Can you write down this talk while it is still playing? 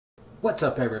What's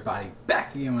up, everybody?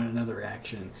 Back again with another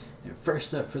reaction. And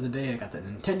first up for the day, I got the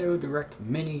Nintendo Direct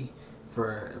Mini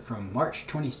from March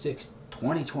 26th,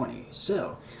 2020.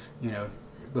 So,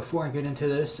 before I get into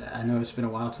this, I know it's been a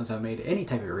while since I've made any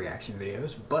type of reaction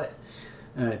videos, but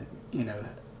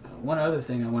one other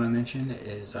thing I want to mention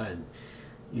is I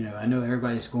know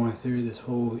everybody's going through this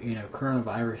whole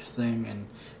coronavirus thing, and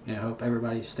I hope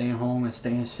everybody's staying home and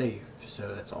staying safe.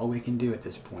 So that's all we can do at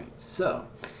this point. So,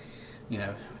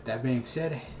 with that being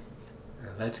said,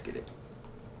 let's get it.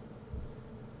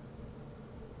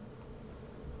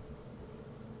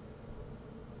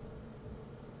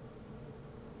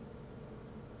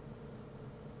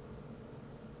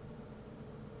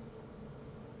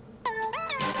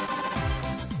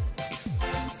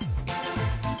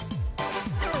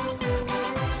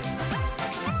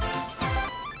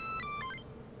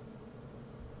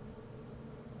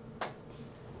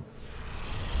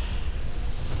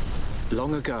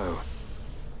 Long ago,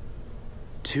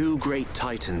 two great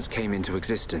titans came into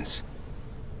existence.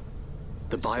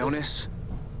 The Bionis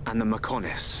and the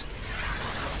Mechonis.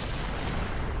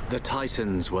 The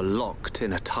titans were locked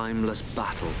in a timeless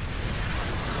battle.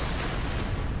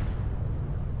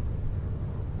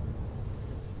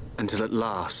 Until at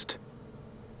last,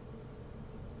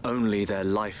 only their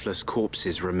lifeless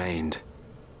corpses remained.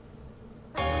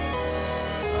 Oh,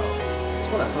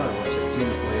 that's what I thought it was. It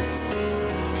seemed weird.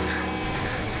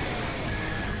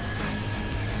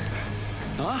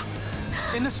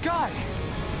 Huh? In the sky?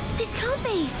 This can't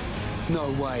be.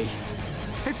 No way.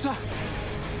 It's a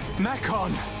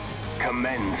Mechon.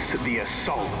 Commence the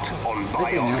assault on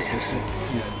I think Bionis.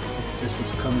 this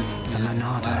was coming. The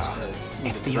Monado.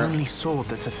 It's the only sword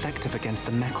that's effective against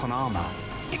the Mechon armor.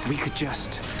 If we could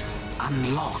just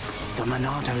unlock the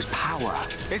Monado's power.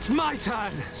 It's my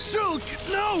turn! Shulk!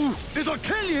 No! It'll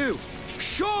kill you!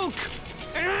 Shulk!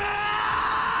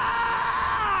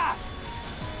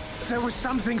 There was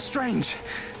something strange.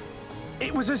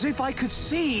 It was as if I could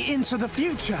see into the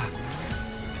future.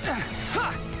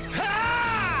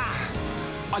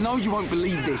 I know you won't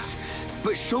believe this,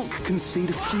 but Shulk can see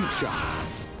the future.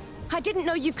 I didn't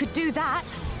know you could do that.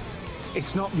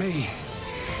 It's not me.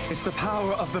 It's the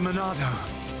power of the Monado.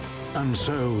 And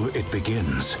so it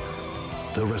begins.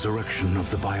 The resurrection of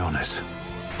the Bionis.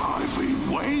 I've been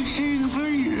waiting for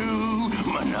you,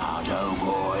 Monado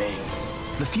boy.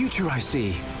 The future I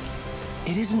see,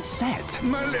 it isn't set.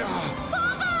 Melia!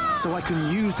 So I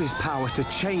can use this power to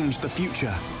change the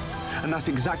future. And that's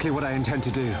exactly what I intend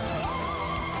to do.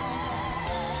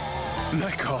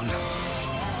 Mechon.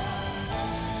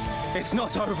 It's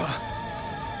not over.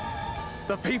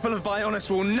 The people of Bionis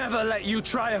will never let you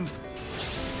triumph.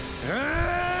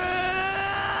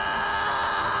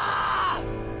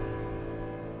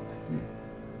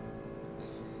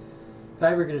 If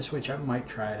I ever get a Switch, I might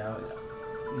try it out.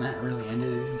 I'm not really into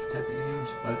these type of games,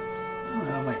 but I don't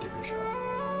know, I might give it a shot.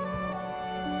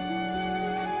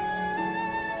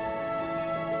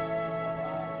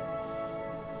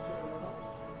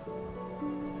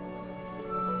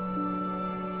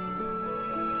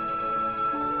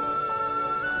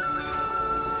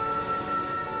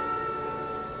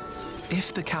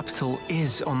 If the capital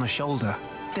is on the shoulder,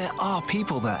 there are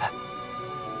people there.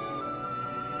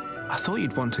 I thought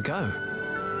you'd want to go.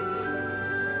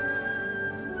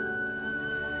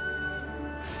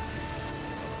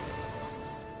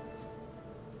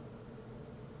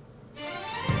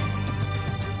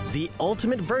 The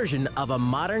ultimate version of a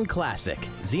modern classic,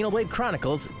 Xenoblade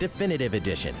Chronicles Definitive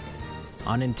Edition.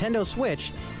 On Nintendo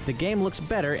Switch, the game looks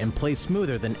better and plays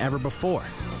smoother than ever before.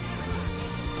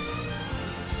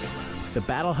 The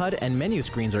battle HUD and menu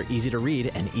screens are easy to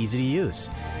read and easy to use.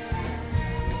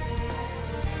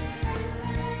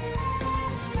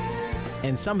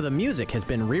 And some of the music has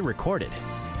been re-recorded.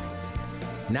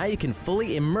 Now you can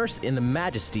fully immerse in the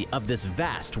majesty of this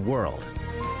vast world.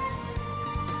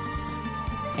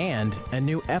 And a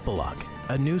new epilogue,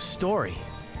 a new story,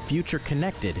 Future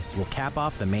Connected, will cap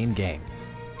off the main game.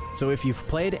 So if you've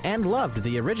played and loved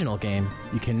the original game,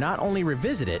 you can not only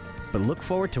revisit it, but look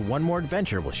forward to one more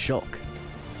adventure with Shulk.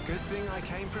 Good thing I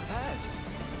came prepared.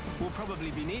 We'll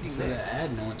probably be needing So this. to add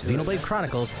on to Xenoblade it,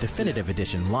 Chronicles Definitive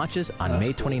Edition launches on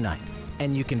May cool. 29th,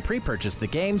 and you can pre-purchase the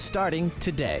game starting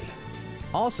today.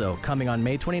 Also, coming on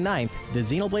May 29th, the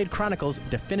Xenoblade Chronicles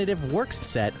Definitive Works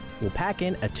set will pack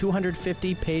in a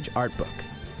 250-page art book.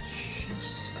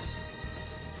 Jesus.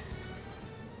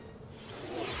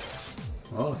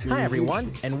 Well, if you're Hi a everyone,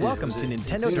 huge- and welcome to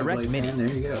Nintendo Direct Xenoblade Mini. fan,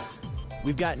 there you go.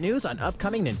 We've got news on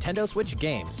upcoming Nintendo Switch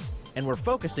games, and we're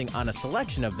focusing on a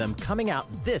selection of them coming out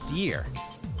this year.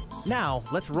 Now,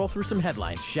 let's roll through some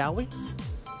headlines, shall we?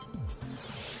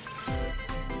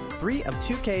 3 of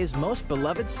 2K's most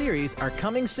beloved series are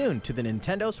coming soon to the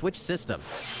Nintendo Switch system.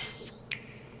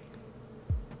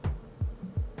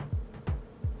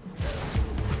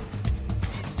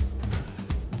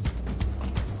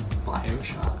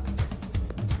 BioShock.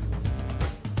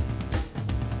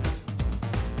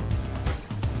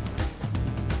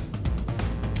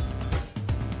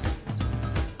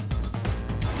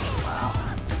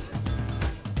 Wow.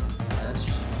 That's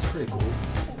pretty cool.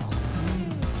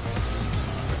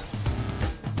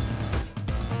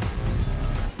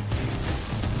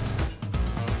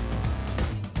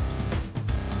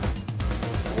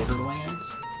 Borderlands.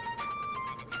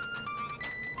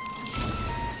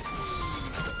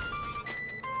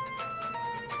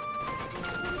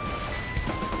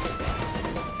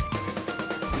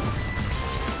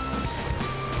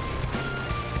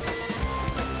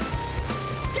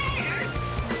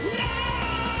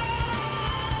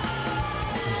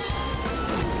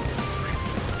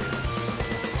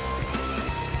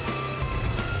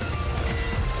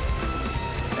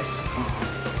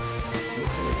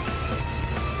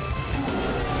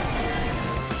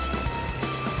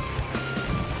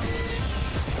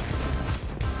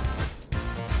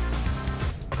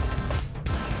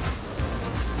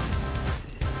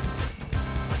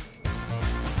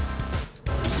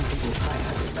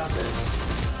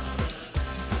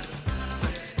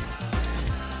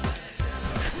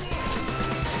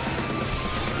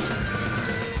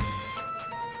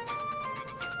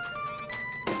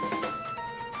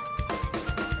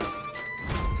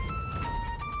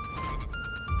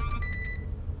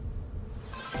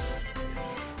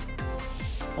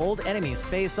 Old enemies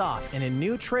face off in a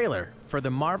new trailer for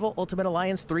the Marvel Ultimate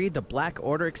Alliance 3 The Black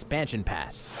Order Expansion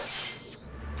Pass.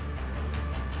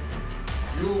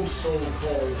 You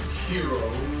so-called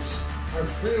heroes have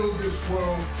failed this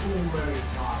world too many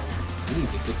times. I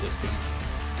need to get this game.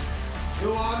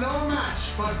 You are no match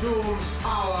for Doom's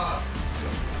power.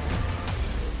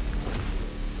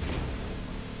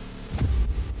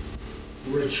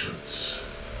 Richards.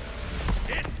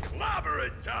 It's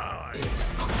clobbering time!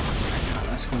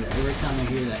 That's when every time I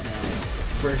hear that now,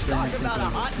 first thing I think Talk about a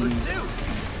of hot is Doom. pursuit!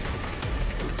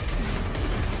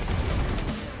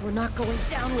 We're not going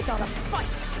down without a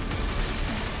fight.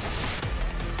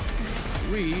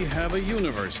 We have a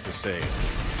universe to save.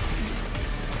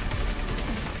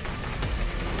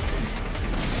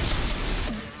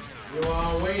 You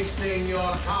are wasting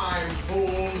your time,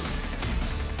 fools.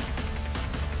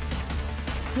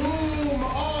 Doom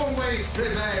always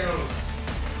prevails.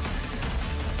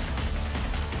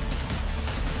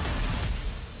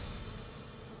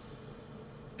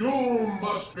 Doom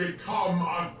must become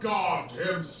a god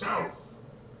himself.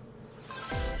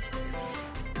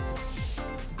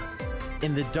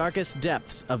 In the darkest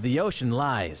depths of the ocean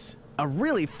lies a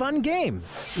really fun game.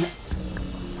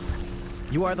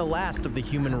 You are the last of the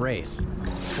human race,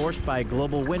 forced by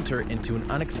global winter into an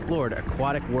unexplored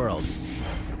aquatic world.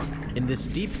 In this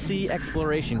deep sea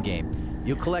exploration game,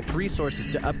 you'll collect resources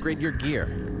to upgrade your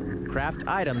gear, craft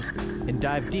items, and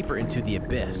dive deeper into the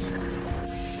abyss.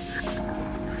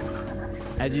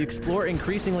 As you explore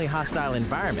increasingly hostile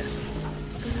environments,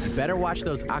 you better watch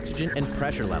those oxygen and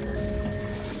pressure levels.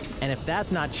 And if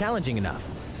that's not challenging enough,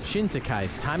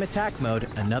 Shinsekai's Time Attack Mode,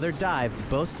 Another Dive,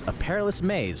 boasts a perilous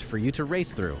maze for you to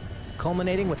race through,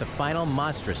 culminating with a final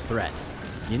monstrous threat.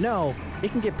 You know,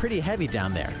 it can get pretty heavy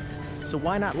down there, so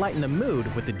why not lighten the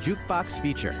mood with the Jukebox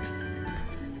feature?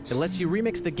 It lets you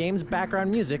remix the game's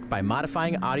background music by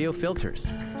modifying audio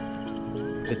filters.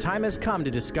 The time has come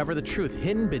to discover the truth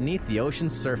hidden beneath the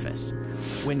ocean's surface.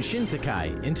 When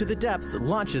Shinsekai Into the Depths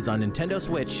launches on Nintendo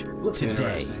Switch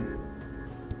today.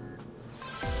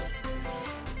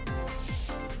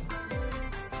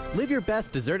 Live your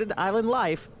best deserted island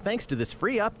life thanks to this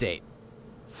free update.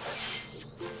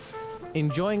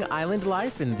 Enjoying island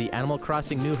life in the Animal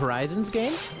Crossing New Horizons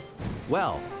game?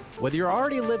 Well, whether you're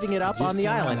already living it up on the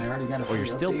island or you're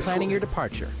still planning your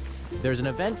departure, there's an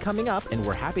event coming up and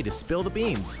we're happy to spill the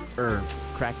beans,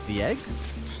 crack the eggs?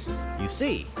 You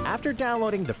see, after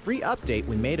downloading the free update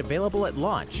we made available at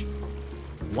launch,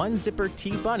 One Zipper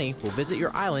T Bunny will visit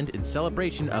your island in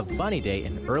celebration of Bunny Day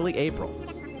in early April.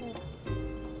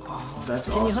 That's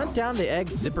Can awesome. you hunt down the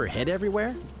eggs Zipper hid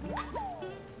everywhere?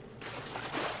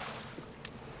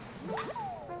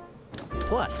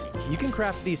 Plus, you can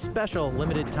craft these special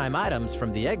limited time items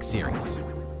from the Egg series.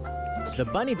 The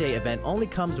Bunny Day event only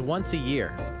comes once a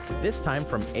year, this time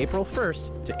from April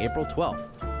 1st to April 12th,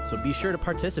 so be sure to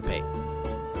participate.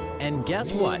 And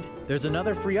guess what? There's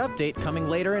another free update coming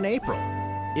later in April.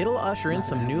 It'll usher in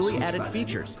some newly added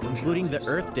features, including the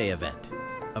Earth Day event.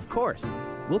 Of course,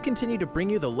 We'll continue to bring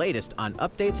you the latest on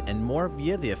updates and more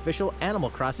via the official Animal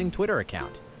Crossing Twitter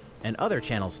account, and other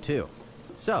channels too.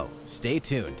 So, stay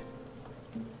tuned.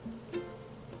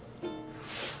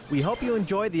 We hope you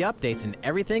enjoy the updates and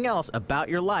everything else about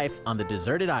your life on the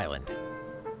deserted island.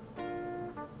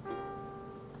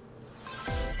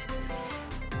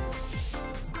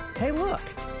 Hey look!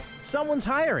 Someone's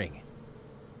hiring!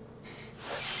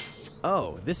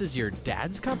 Oh, this is your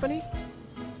dad's company?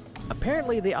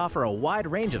 Apparently they offer a wide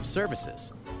range of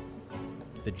services.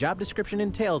 The job description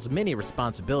entails many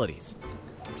responsibilities.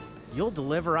 You'll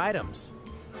deliver items,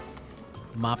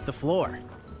 mop the floor,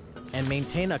 and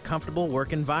maintain a comfortable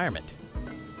work environment.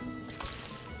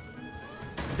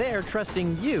 They're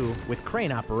trusting you with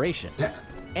crane operation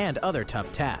and other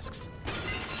tough tasks.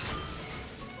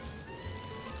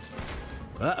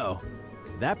 Uh-oh,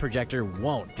 that projector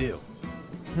won't do.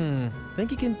 Think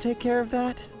you can take care of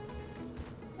that?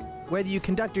 Whether you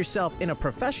conduct yourself in a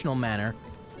professional manner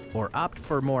or opt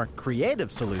for more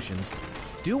creative solutions,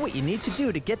 do what you need to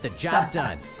do to get the job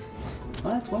done.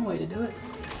 Well, that's one way to do it.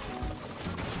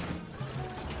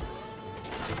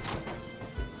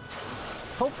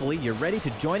 Hopefully you're ready to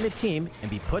join the team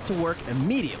and be put to work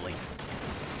immediately,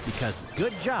 because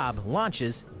Good Job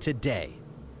launches today.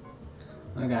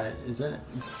 I got it. Is that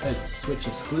a Switch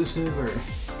exclusive or is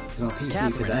it on PC?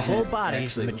 Catherine, full-body,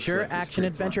 mature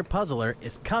action-adventure puzzler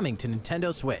is coming to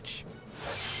Nintendo Switch.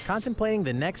 Contemplating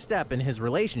the next step in his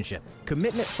relationship,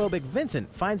 commitment-phobic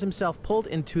Vincent finds himself pulled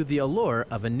into the allure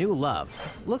of a new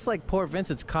love. Looks like poor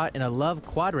Vincent's caught in a love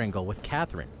quadrangle with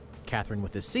Catherine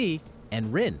with a C,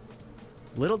 and Rin.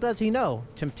 Little does he know,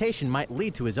 temptation might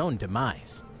lead to his own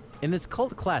demise. In this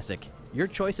cult classic, your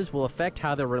choices will affect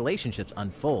how their relationships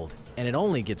unfold, and it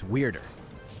only gets weirder.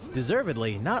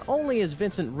 Deservedly, not only is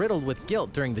Vincent riddled with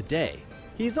guilt during the day,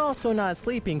 he's also not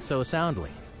sleeping so soundly.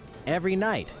 Every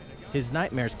night, his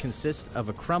nightmares consist of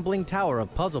a crumbling tower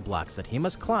of puzzle blocks that he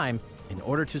must climb in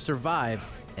order to survive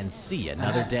and see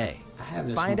another day.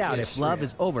 Find out if love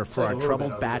is over for our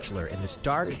troubled bachelor in this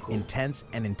dark, intense,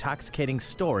 and intoxicating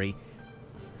story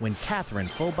when Catherine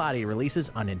Full Body releases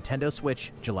on Nintendo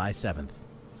Switch July 7th.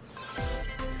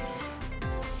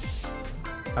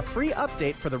 A free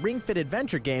update for the Ring Fit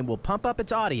Adventure game will pump up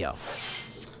its audio.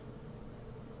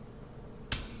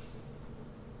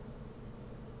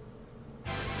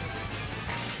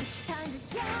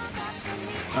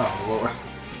 Oh, Lord.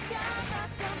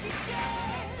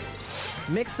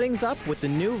 Mix things up with the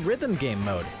new rhythm game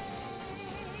mode.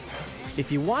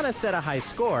 If you want to set a high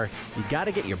score, you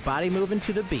gotta get your body moving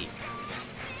to the beat.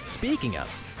 Speaking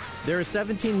of, there are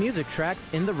 17 music tracks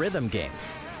in the rhythm game.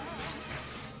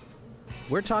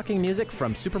 We're talking music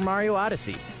from Super Mario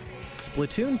Odyssey,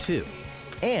 Splatoon 2,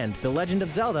 and The Legend of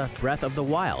Zelda Breath of the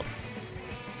Wild.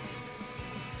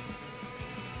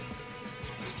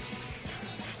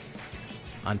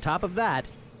 On top of that,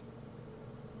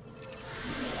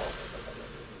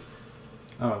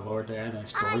 oh Lord, they had a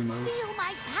story mode. I feel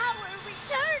my power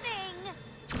returning!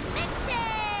 Mix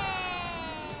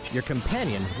your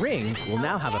companion, Ring, will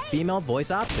now have a female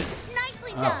voice option.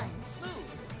 Nicely done!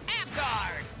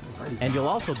 And you'll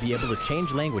also be able to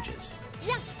change languages.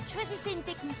 Bien, choisissez une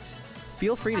technique.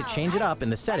 Feel free to change it up in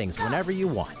the settings whenever you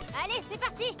want. Allez, c'est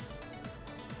parti!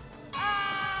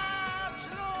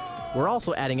 We're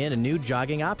also adding in a new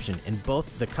jogging option in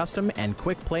both the custom and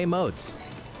quick play modes.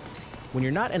 When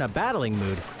you're not in a battling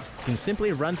mood, you can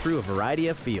simply run through a variety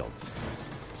of fields.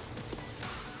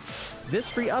 This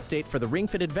free update for the Ring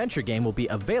Fit Adventure game will be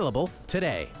available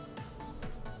today.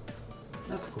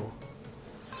 That's cool.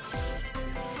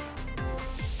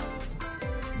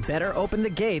 Better open the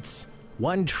gates.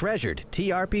 One treasured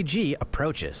TRPG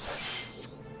approaches.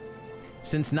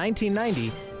 Since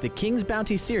 1990, the King's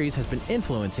Bounty series has been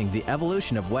influencing the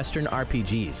evolution of Western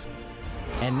RPGs.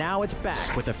 And now it's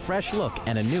back with a fresh look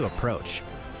and a new approach.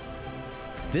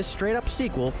 This straight-up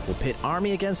sequel will pit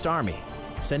army against army,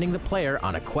 sending the player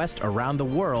on a quest around the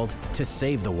world to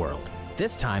save the world.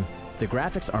 This time, the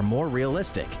graphics are more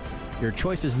realistic. Your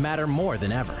choices matter more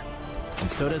than ever. And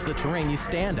so does the terrain you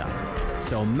stand on.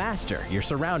 So master your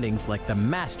surroundings like the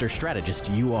master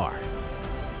strategist you are.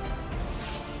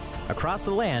 Across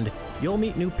the land, you'll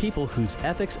meet new people whose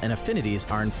ethics and affinities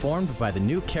are informed by the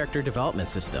new character development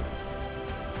system.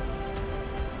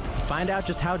 Find out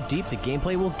just how deep the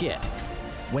gameplay will get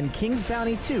when King's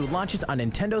Bounty 2 launches on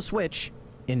Nintendo Switch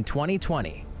in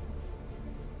 2020.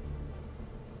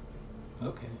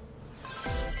 Okay.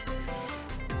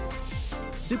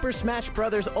 Super Smash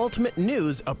Bros. Ultimate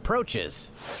news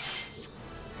approaches.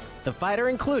 The fighter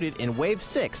included in Wave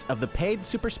 6 of the paid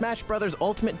Super Smash Bros.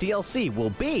 Ultimate DLC will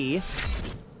be...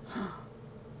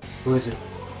 Who is it?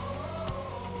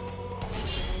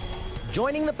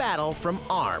 joining the battle from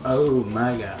ARMS. Oh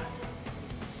my god.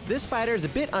 This fighter is a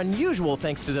bit unusual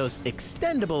thanks to those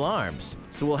extendable arms,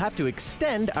 so we'll have to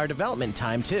extend our development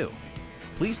time too.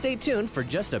 Please stay tuned for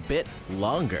just a bit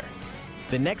longer.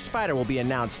 The next fighter will be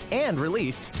announced and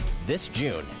released this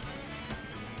June.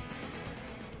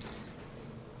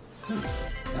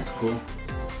 That's cool.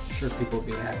 I'm sure people will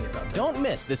be happy about that. Don't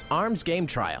miss this ARMS game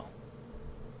trial.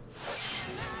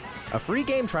 A free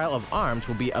game trial of ARMS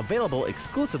will be available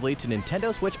exclusively to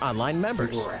Nintendo Switch Online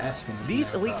members. People were asking,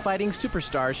 These elite fighting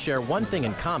superstars share one thing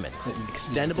in common: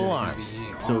 extendable arms.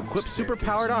 So equip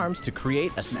super-powered arms to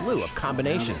create a slew of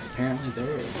combinations. Apparently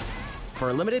there is. For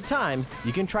a limited time,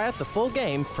 you can try out the full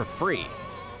game for free.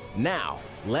 Now,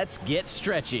 let's get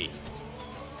stretchy.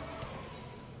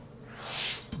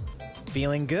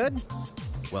 Feeling good?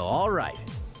 Well, all right.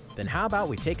 Then how about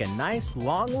we take a nice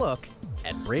long look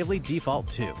at Bravely Default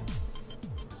 2.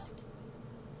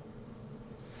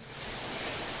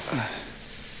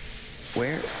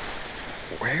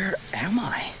 Where am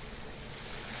I?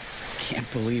 Can't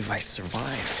believe I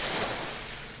survived.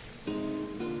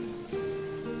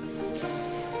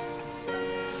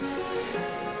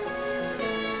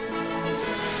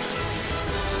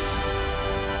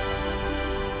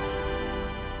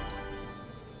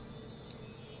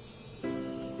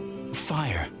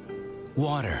 Fire,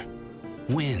 water,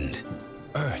 wind,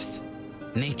 earth,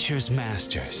 nature's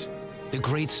masters. The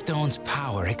great stone's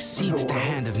power exceeds the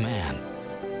hand of man,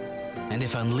 and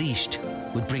if unleashed,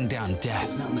 would bring down death,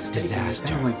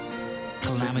 disaster,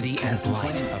 calamity, and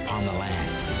blight upon the land.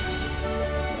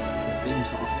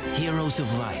 Heroes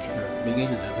of light,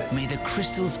 may the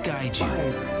crystals guide you.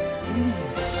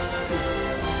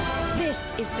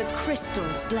 This is the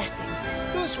crystal's blessing.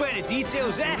 Don't swear the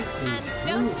details, eh? And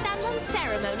don't stand on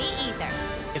ceremony either.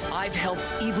 If I've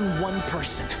helped even one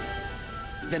person,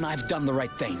 then I've done the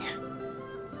right thing.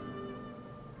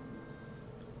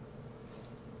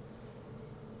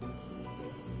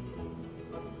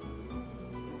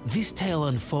 This tale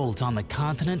unfolds on the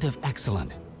continent of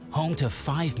Excellent, home to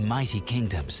 5 mighty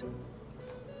kingdoms.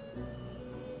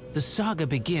 The saga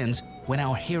begins when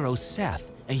our hero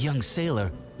Seth, a young sailor,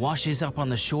 washes up on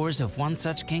the shores of one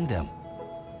such kingdom.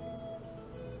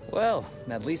 Well,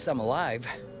 at least I'm alive.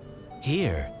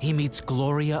 Here, he meets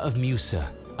Gloria of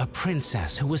Musa, a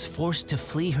princess who was forced to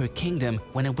flee her kingdom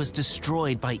when it was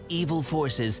destroyed by evil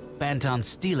forces bent on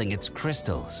stealing its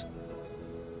crystals.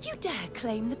 You dare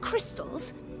claim the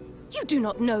crystals? You do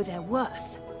not know their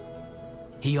worth.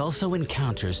 He also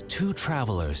encounters 2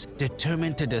 travelers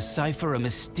determined to decipher a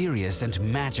mysterious and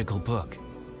magical book,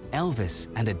 Elvis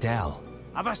and Adele.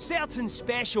 I've a certain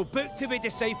special book to be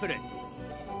deciphering.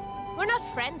 We're not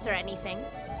friends or anything.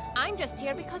 I'm just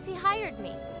here because he hired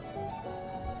me.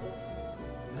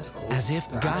 As if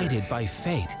guided by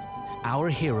fate, our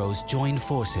heroes join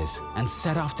forces and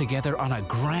set off together on a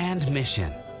grand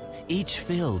mission, each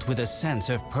filled with a sense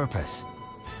of purpose.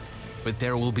 But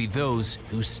there will be those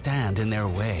who stand in their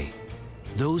way.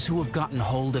 Those who have gotten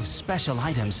hold of special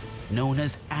items known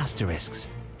as asterisks.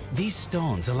 These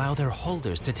stones allow their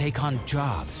holders to take on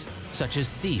jobs, such as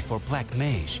thief or black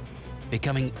mage,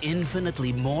 becoming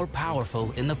infinitely more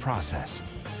powerful in the process.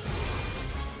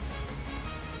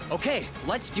 Okay,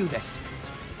 let's do this.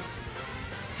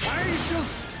 I shall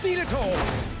steal it all!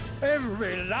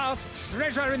 Every last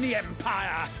treasure in the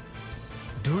Empire!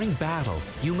 During battle,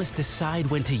 you must decide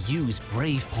when to use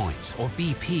Brave Points, or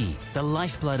BP, the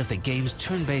lifeblood of the game's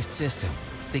turn-based system.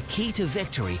 The key to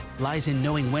victory lies in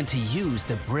knowing when to use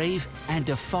the Brave and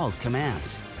Default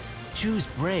commands. Choose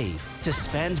Brave to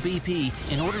spend BP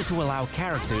in order to allow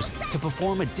characters to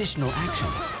perform additional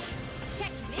actions.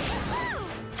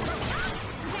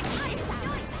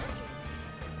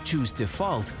 Choose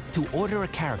Default to order a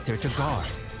character to guard,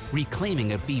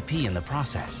 reclaiming a BP in the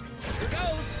process.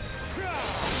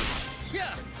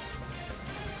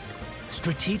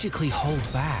 Strategically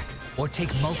hold back or take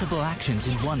multiple actions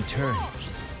in one turn.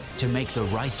 To make the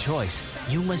right choice,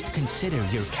 you must consider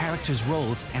your character's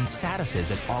roles and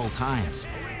statuses at all times.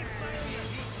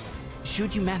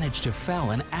 Should you manage to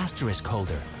fell an asterisk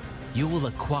holder, you will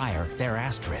acquire their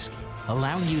asterisk,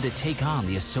 allowing you to take on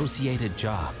the associated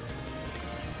job.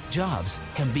 Jobs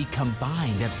can be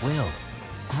combined at will,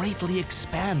 greatly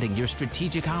expanding your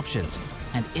strategic options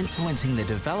and influencing the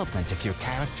development of your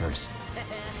characters.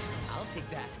 I'll take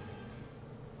that.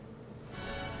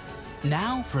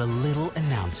 Now for a little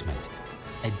announcement.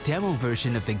 A demo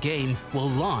version of the game will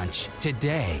launch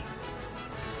today.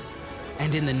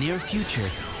 And in the near future,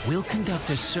 we'll conduct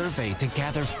a survey to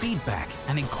gather feedback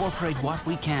and incorporate what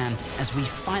we can as we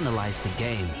finalize the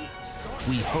game.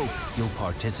 We hope you'll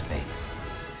participate.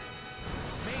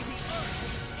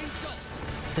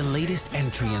 The latest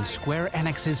entry in Square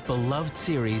Enix's beloved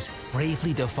series,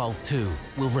 Bravely Default 2,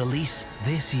 will release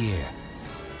this year.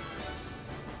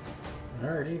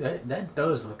 Alrighty, that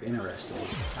does look interesting.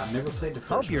 I've never played the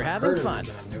first Hope you're one. I've having heard of fun. it,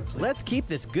 but I've never played Let's keep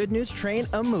this good news train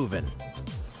a-moving.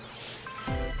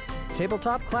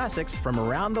 Tabletop classics from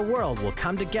around the world will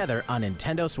come together on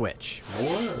Nintendo Switch.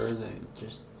 More, or is it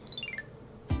just...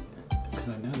 Because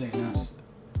I know they announced...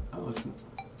 Oh, it's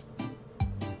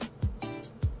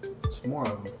more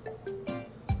of them.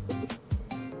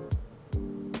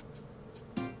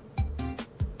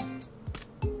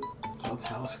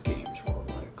 Clubhouse Games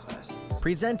Worldwide Classic.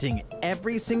 Presenting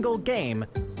every single game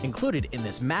included in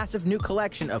this massive new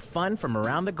collection of fun from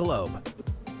around the globe.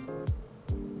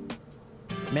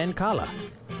 Mancala,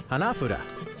 Hanafuda,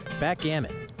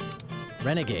 Backgammon,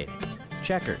 Renegade,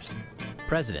 Checkers,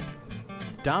 President,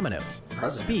 Dominoes,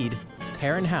 Speed,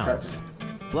 Hare and Hounds,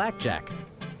 Blackjack,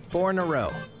 4 in a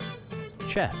row,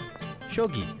 Chess,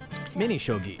 Shogi, Mini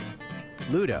Shogi,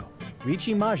 Ludo,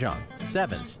 Richi Mahjong,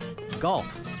 Sevens,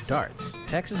 Golf, Darts,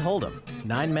 Texas Hold'em,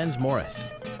 9 Men's Morris,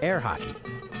 Air Hockey,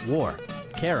 War,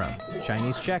 Carom,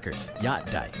 Chinese Checkers, Yacht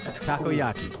Dice,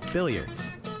 Takoyaki,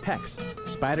 Billiards, Hex,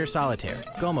 Spider Solitaire,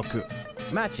 Gomoku,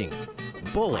 Matching,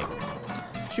 Bowling,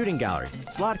 Shooting Gallery,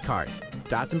 Slot Cars,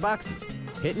 Dots and Boxes,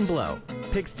 Hit and Blow,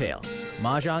 Pig's Tail,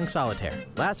 Mahjong Solitaire,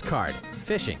 Last Card,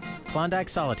 Fishing, Klondike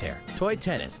Solitaire, Toy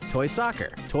Tennis, Toy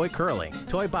Soccer, Toy Curling,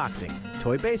 Toy Boxing,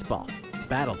 Toy Baseball,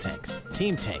 Battle Tanks,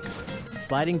 Team Tanks,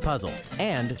 Sliding Puzzle,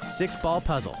 and 6-Ball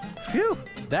Puzzle. Phew,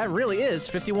 that really is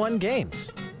 51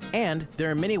 games. And there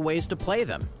are many ways to play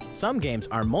them. Some games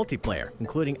are multiplayer,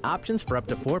 including options for up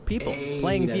to 4 people,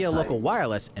 playing via local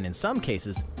wireless, and in some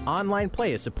cases, online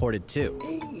play is supported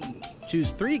too.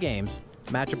 Choose 3 games,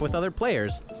 match up with other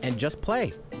players, and just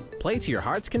play. Play to your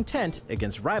heart's content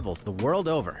against rivals the world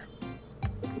over.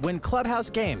 When Clubhouse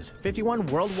Games 51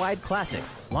 Worldwide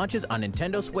Classics launches on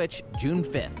Nintendo Switch June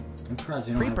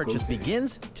 5th. Pre-purchase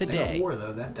begins today. War,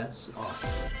 though. That's awesome.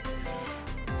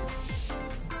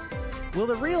 Will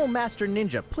the real Master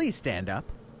Ninja please stand up?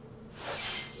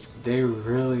 They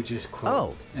really just quote.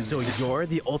 Oh, so you're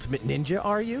the ultimate ninja,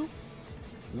 are you?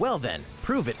 Well then,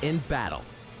 prove it in battle.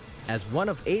 As one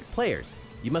of 8 players,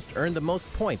 you must earn the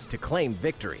most points to claim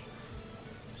victory.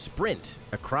 Sprint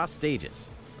across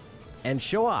stages. And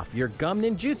show off your gum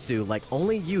ninjutsu like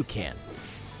only you can.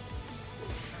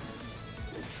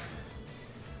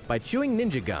 By chewing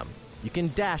ninja gum, you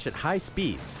can dash at high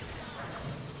speeds,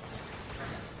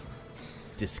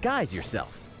 disguise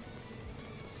yourself,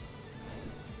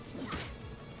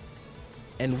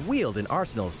 and wield an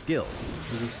arsenal of skills.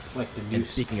 And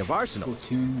speaking of arsenals,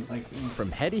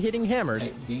 from heady-hitting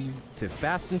hammers to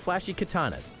fast and flashy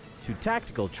katanas to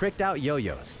tactical tricked-out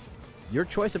yo-yos, your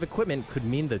choice of equipment could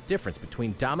mean the difference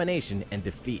between domination and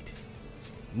defeat.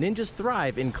 Ninjas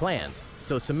thrive in clans,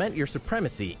 so cement your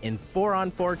supremacy in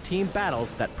 4-on-4 team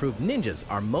battles that prove ninjas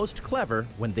are most clever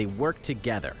when they work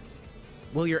together.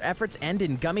 Will your efforts end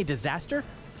in gummy disaster?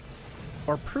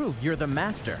 Or prove you're the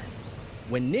master?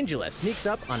 When Ninjula sneaks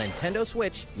up on Nintendo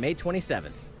Switch May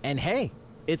 27th. And hey,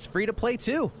 it's free to play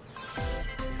too.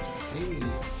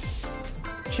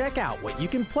 Check out what you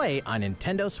can play on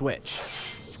Nintendo Switch.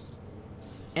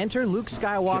 Enter Luke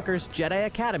Skywalker's Jedi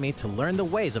Academy to learn the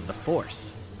ways of the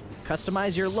Force.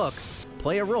 Customize your look,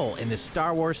 play a role in this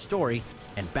Star Wars story,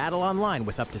 and battle online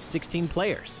with up to 16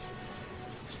 players.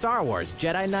 Star Wars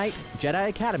Jedi Knight Jedi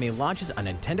Academy launches on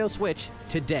Nintendo Switch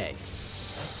today.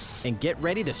 And get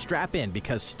ready to strap in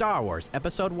because Star Wars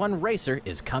Episode 1 Racer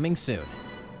is coming soon.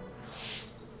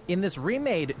 In this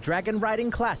remade dragon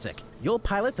riding classic, you'll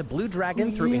pilot the Blue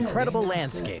Dragon through incredible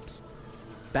landscapes,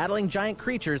 battling giant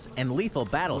creatures and lethal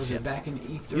battleships,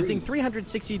 using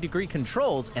 360-degree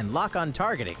controls and lock-on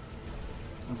targeting.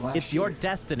 It's your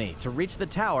destiny to reach the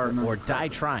tower or die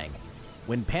trying.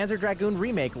 When Panzer Dragoon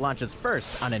Remake launches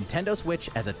first on Nintendo Switch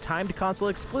as a timed console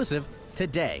exclusive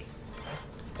today.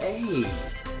 Hey!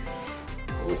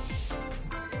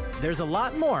 There's a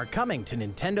lot more coming to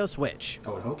Nintendo Switch. I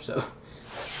would hope so.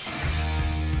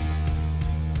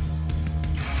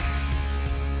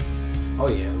 Oh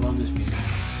yeah, I love this music.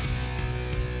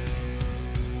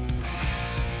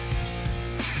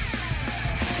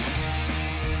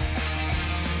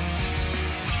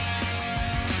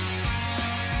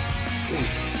 Ooh,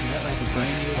 is that like a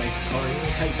brand new like Mario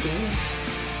type game?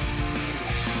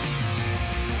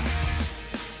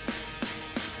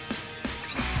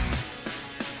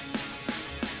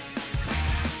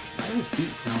 Why does beat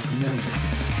sound familiar?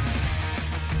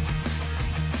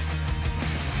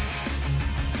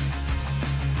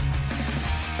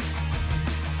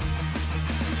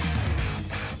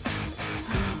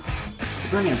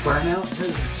 bringing Burnout to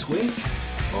the Switch?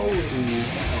 Holy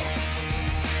hell.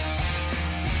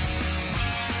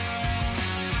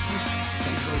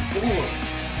 Boy.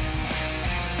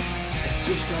 I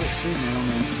just started streaming on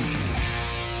my YouTube channel.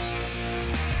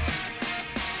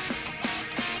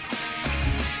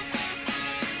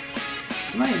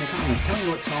 Somebody in the comments, tell me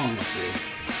what song this is.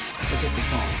 Look at the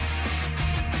song.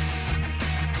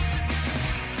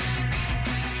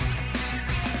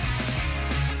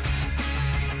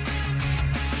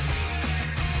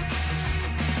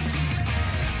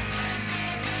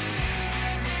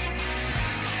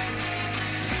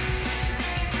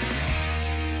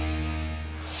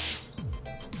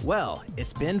 Well,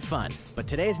 it's been fun, but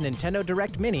today's Nintendo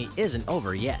Direct Mini isn't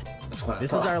over yet.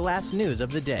 This is our last news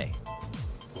of the day.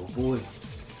 Oh boy.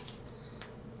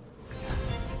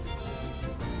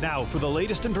 Now for the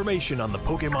latest information on the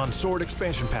Pokémon Sword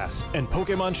Expansion Pass and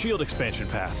Pokémon Shield Expansion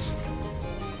Pass.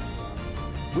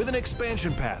 With an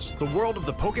Expansion Pass, the world of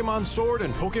the Pokémon Sword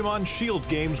and Pokémon Shield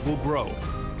games will grow.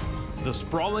 The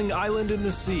sprawling island in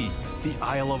the sea, the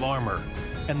Isle of Armor,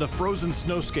 and the frozen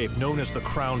snowscape known as the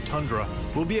Crown Tundra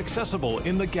will be accessible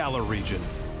in the Galar region.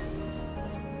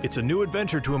 It's a new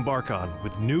adventure to embark on,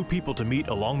 with new people to meet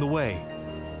along the way.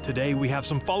 Today we have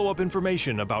some follow-up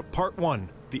information about Part 1,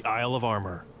 the Isle of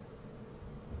Armor.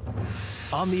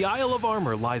 On the Isle of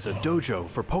Armor lies a dojo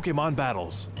for Pokémon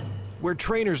battles, where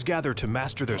trainers gather to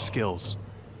master their skills.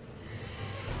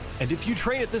 And if you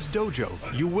train at this dojo,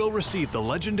 you will receive the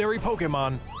legendary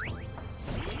Pokémon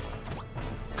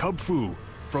Kubfu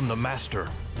from the Master,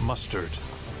 Mustard.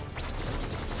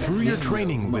 Through your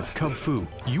training with Kubfu,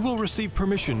 you will receive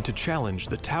permission to challenge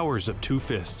the Towers of Two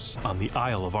Fists on the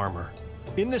Isle of Armor.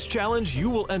 In this challenge, you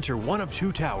will enter one of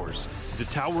two towers, the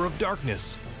Tower of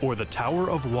Darkness or the Tower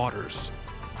of Waters.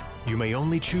 You may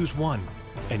only choose one,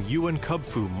 and you and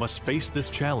Kubfu must face this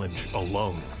challenge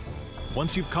alone.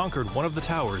 Once you've conquered one of the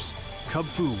towers,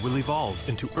 Kubfu will evolve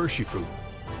into Urshifu.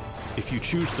 If you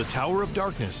choose the Tower of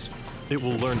Darkness, it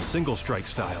will learn Single Strike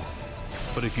style.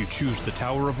 But if you choose the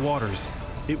Tower of Waters,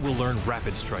 it will learn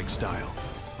Rapid Strike style.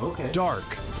 Okay. Dark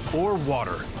or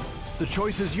Water. The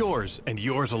choice is yours and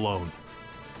yours alone.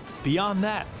 Beyond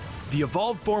that, the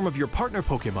evolved form of your partner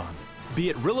Pokémon, be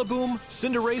it Rillaboom,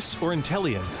 Cinderace, or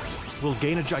Inteleon, will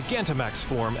gain a Gigantamax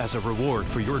form as a reward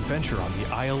for your adventure on the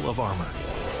Isle of Armor.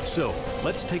 So,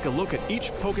 let's take a look at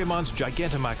each Pokémon's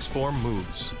Gigantamax form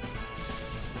moves.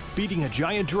 Beating a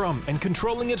giant drum and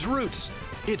controlling its roots,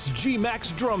 it's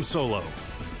G-Max Drum Solo.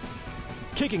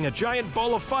 Kicking a giant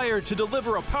ball of fire to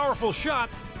deliver a powerful shot,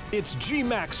 it's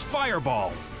G-Max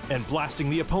Fireball. And blasting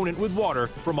the opponent with water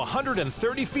from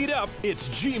 130 feet up, it's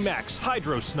G-Max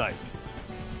Hydro Snipe.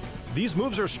 These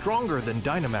moves are stronger than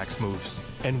Dynamax moves,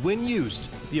 and when used,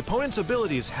 the opponent's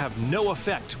abilities have no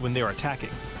effect when they're attacking.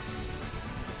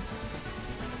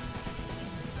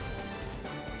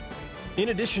 In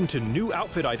addition to new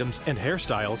outfit items and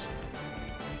hairstyles,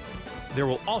 there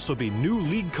will also be new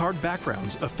league card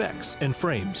backgrounds, effects, and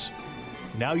frames.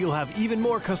 Now you'll have even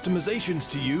more customizations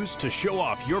to use to show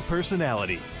off your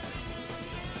personality.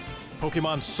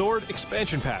 Pokémon Sword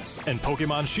Expansion Pass and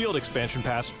Pokémon Shield Expansion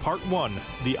Pass Part 1,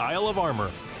 the Isle of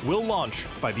Armor, will launch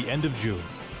by the end of June.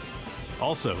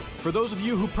 Also, for those of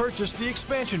you who purchased the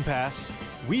Expansion Pass,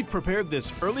 we've prepared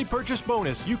this early purchase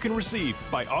bonus you can receive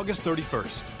by August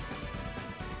 31st.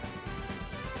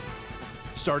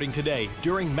 Starting today,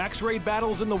 during Max Raid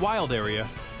battles in the Wild area,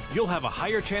 you'll have a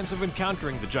higher chance of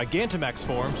encountering the Gigantamax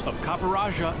forms of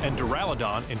Copperajah and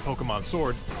Duraludon in Pokémon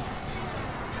Sword,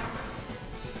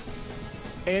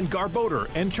 and Garbodor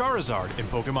and Charizard in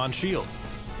Pokémon Shield.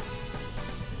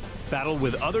 Battle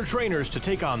with other trainers to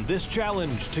take on this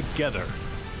challenge together.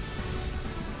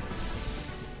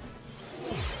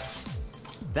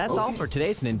 That's all for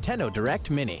today's Nintendo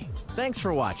Direct Mini. Thanks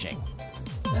for watching.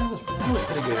 That was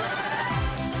pretty good.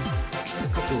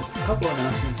 A couple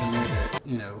announcements in there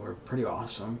that, were pretty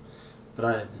awesome.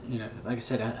 But like I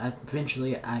said,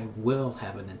 eventually I will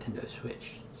have a Nintendo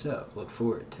Switch. So look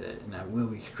forward to it, and I will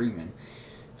be streaming.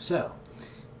 So,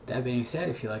 that being said,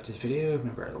 if you liked this video,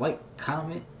 remember to like,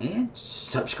 comment, and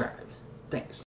subscribe. Thanks.